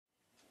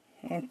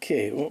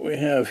Okay, what we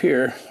have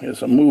here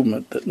is a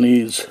movement that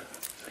needs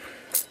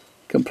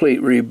complete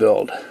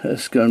rebuild.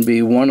 This is going to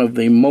be one of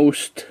the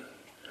most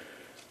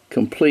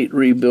complete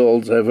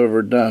rebuilds I've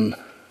ever done.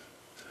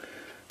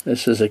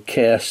 This is a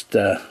cast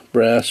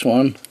brass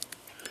one.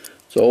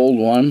 It's an old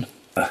one.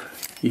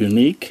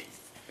 Unique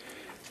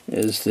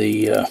is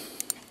the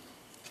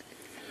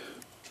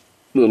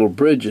little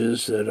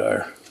bridges that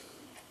are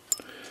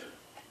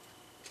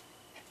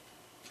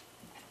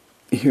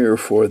here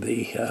for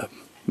the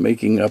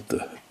making up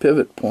the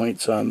pivot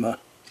points on the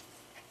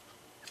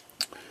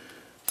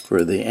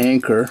for the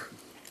anchor.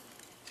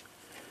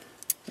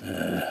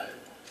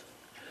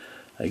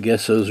 I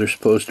guess those are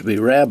supposed to be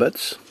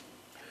rabbits.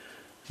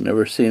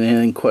 Never seen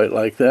anything quite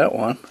like that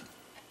one.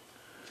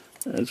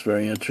 That's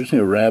very interesting.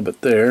 A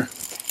rabbit there.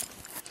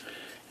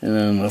 And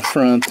then in the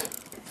front,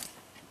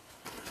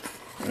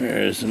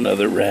 there's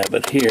another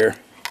rabbit here.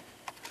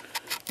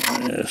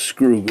 And a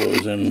screw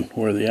goes in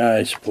where the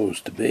eye's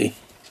supposed to be.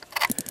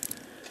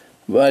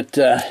 But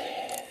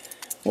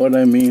what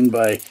I mean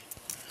by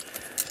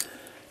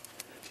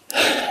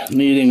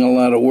needing a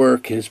lot of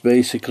work is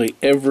basically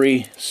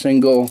every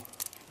single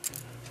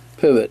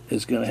pivot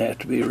is going to have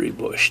to be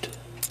rebushed.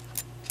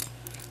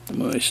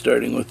 I'm only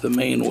starting with the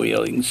main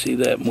wheel. You can see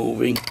that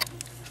moving.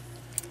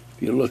 If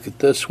you look at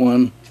this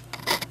one,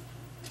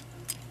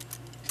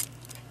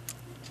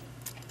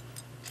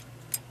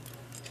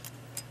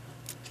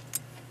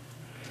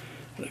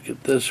 look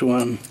at this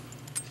one,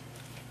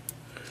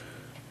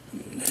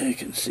 you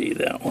can see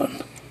that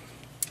one.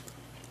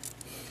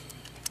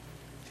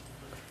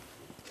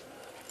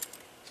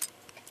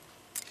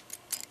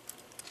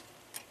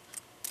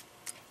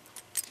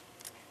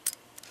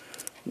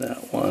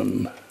 That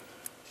one.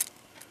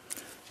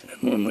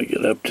 And when we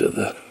get up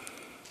to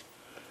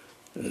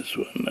this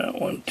one, that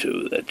one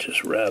too, that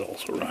just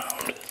rattles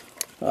around.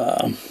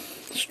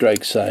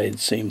 Strike side,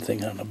 same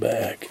thing on the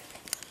back.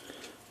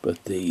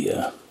 But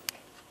the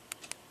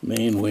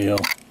main wheel,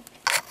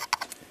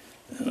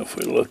 and if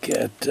we look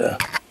at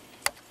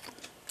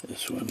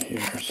this one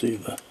here, see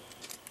the,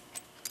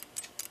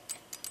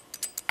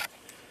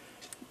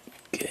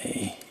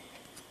 okay,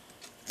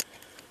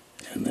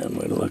 and then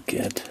we look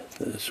at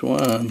this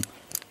one,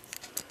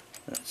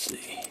 let's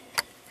see,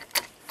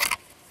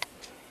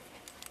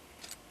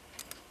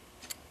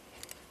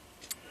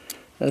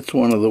 that's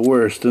one of the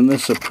worst, and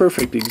this is a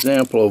perfect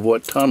example of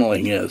what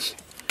tunneling is.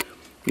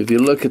 If you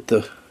look at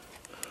the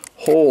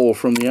hole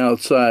from the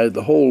outside,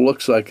 the hole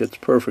looks like it's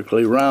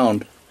perfectly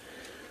round.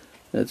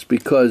 That's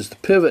because the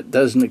pivot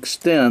doesn't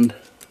extend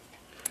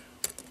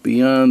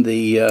beyond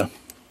the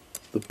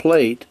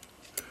plate,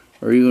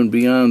 or even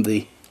beyond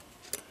the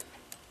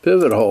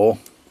pivot hole,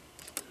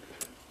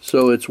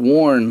 so it's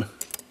worn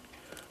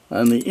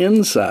on the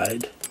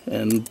inside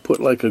and put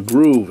like a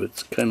groove.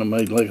 It's kind of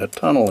made like a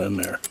tunnel in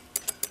there.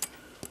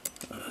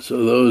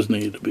 So those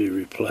need to be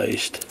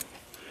replaced.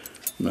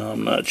 Now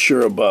I'm not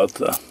sure about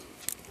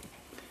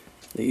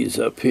these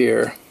up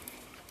here,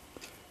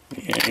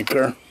 the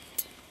anchor.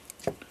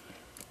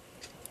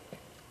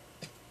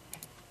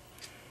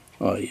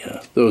 Oh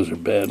yeah, those are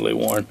badly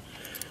worn.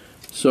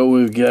 So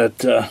we've got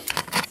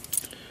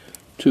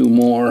two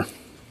more.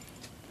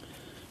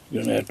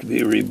 Going to have to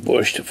be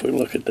rebushed. If we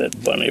look at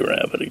that bunny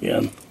rabbit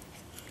again,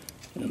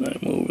 and I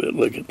move it,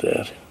 look at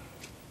that.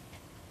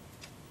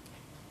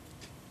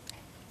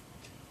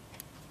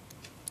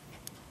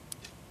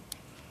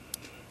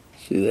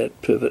 See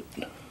that pivot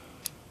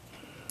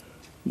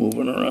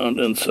moving around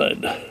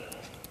inside.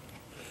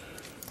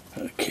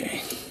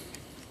 Okay,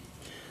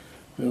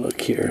 we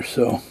look here.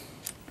 So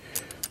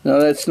now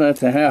that's not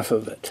the half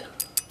of it.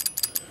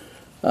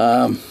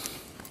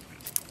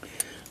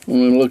 When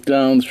we look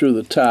down through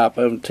the top,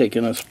 I haven't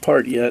taken this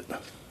apart yet,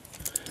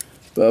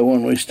 but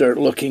when we start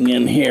looking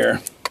in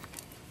here,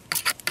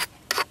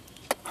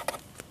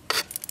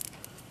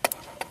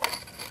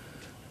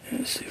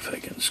 let's see if I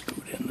can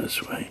scoot in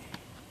this way.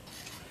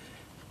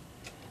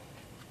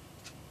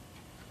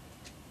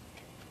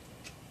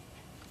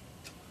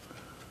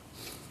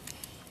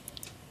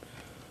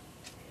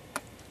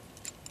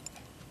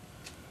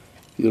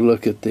 You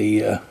look at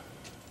the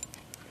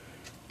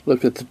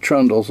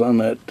trundles on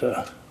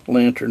that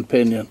lantern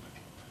pinion.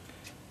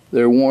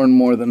 They're worn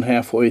more than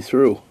halfway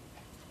through.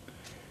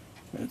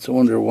 It's a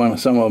wonder why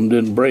some of them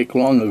didn't break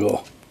long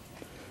ago.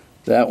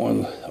 That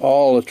one,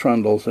 all the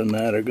trundles in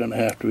that are going to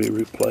have to be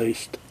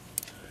replaced.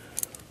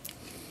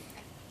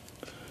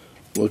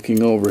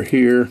 Looking over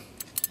here,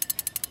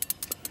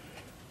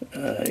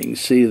 you can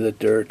see that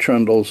there are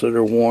trundles that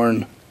are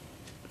worn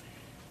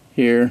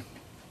here.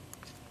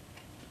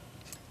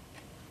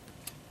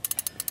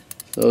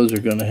 Those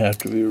are going to have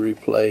to be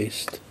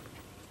replaced.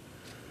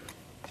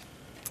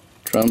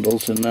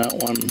 Trundles in that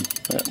one,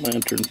 that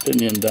lantern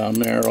pinion down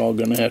there, are all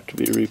going to have to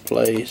be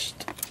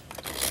replaced.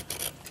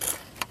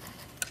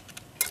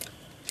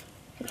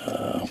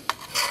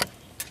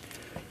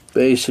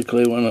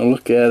 Basically, when I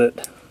look at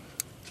it,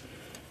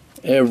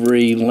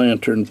 every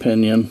lantern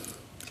pinion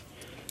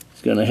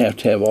is going to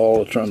have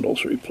all the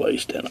trundles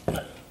replaced in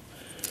it.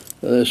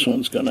 This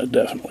one's going to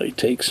definitely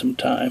take some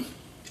time.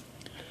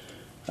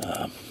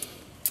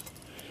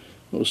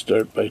 We'll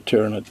start by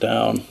tearing it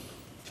down,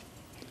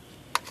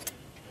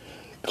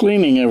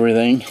 cleaning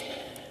everything,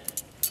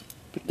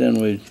 but then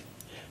it's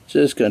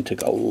just going to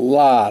take a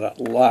lot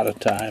of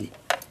time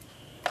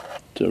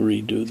to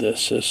redo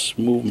this. This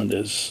movement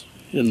is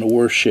in the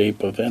worst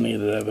shape of any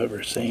that I've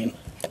ever seen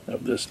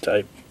of this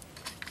type.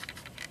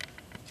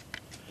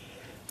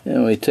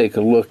 And we take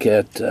a look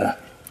at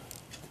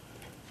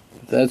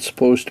that's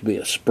supposed to be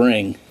a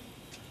spring.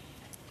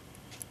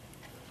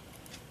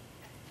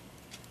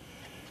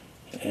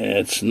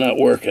 It's not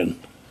working.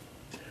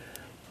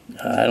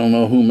 I don't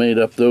know who made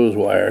up those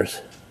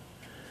wires,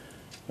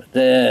 but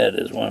that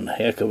is one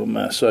heck of a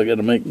mess. So I got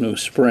to make new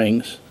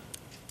springs.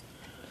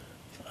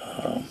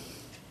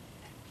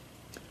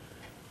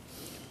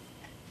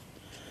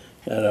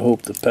 And I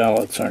hope the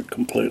pallets aren't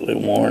completely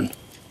worn.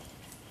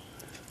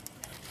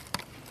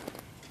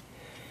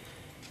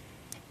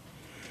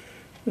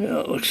 Yeah,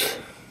 it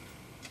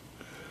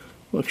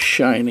looks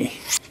shiny,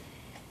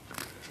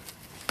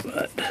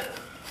 but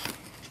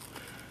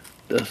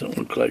doesn't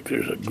look like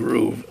there's a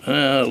groove.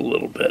 A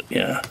little bit,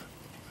 yeah.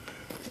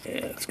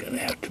 Yeah, it's going to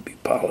have to be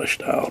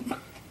polished out.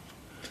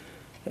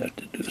 Have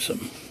to do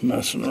some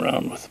messing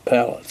around with the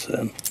pallets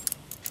then.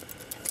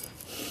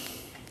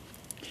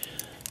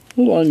 A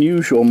little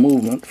unusual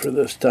movement for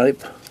this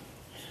type.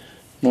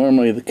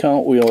 Normally the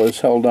count wheel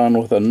is held on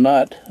with a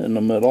nut in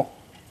the middle.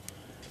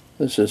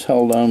 This is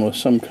held on with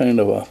some kind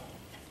of a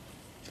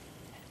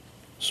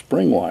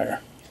spring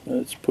wire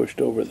that's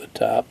pushed over the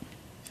top.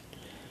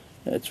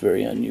 That's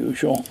very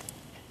unusual.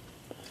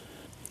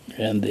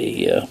 And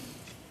the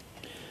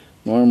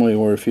normally,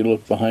 where if you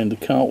look behind the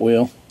count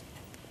wheel,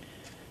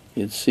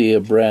 you'd see a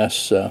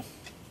brass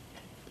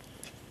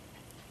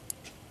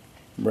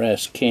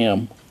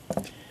cam,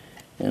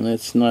 and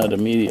it's not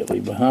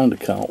immediately behind the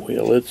count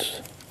wheel.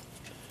 It's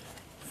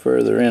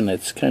further in.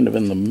 It's kind of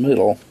in the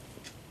middle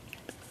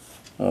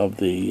of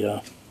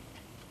the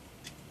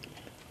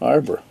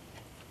arbor.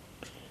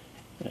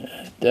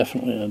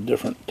 Definitely a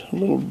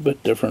little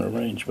bit different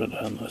arrangement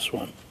on this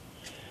one.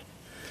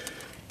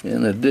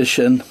 In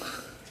addition,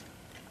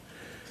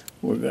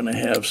 we're going to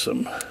have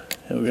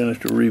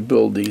to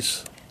rebuild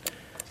these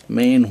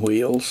main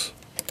wheels.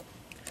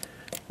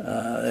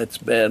 That's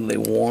badly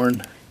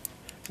worn.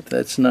 If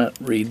that's not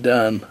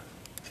redone,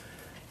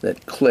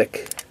 that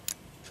click,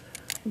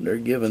 under a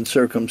given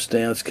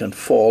circumstance, can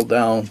fall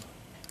down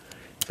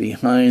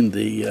behind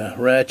the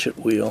ratchet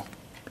wheel,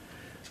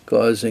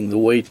 causing the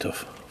weight to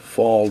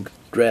fall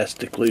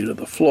drastically to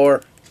the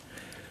floor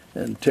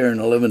and tearing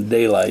the living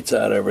daylights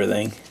out of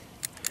everything.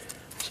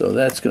 So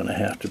that's going to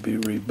have to be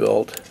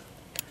rebuilt.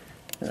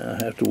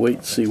 I have to wait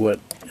and see what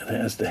it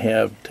has to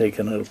have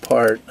taken it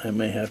apart. I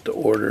may have to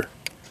order.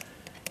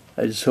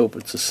 I just hope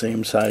it's the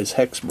same size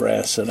hex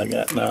brass that I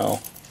got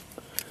now,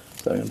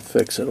 so I can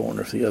fix it. I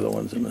wonder if the other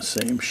one's in the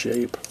same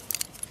shape.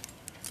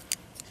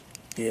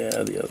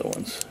 Yeah, the other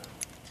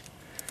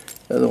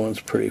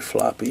one's pretty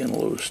floppy and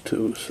loose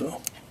too,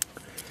 so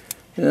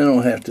and then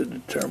I'll have to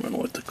determine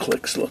what the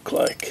clicks look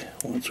like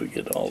once we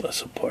get all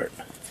this apart.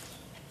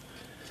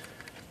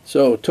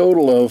 So a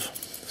total of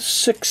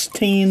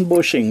 16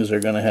 bushings are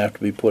going to have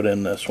to be put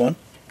in this one,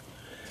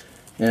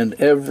 and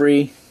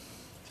every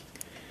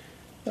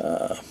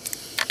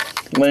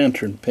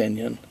lantern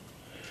pinion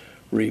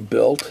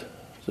rebuilt.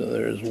 So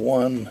there's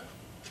 1,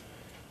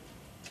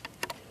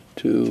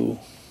 2,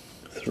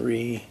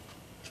 3,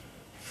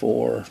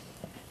 4,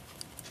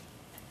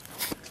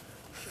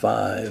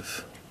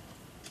 5.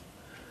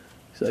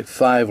 It's like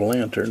 5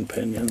 lantern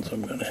pinions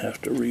I'm going to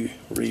have to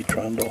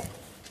re-trundle.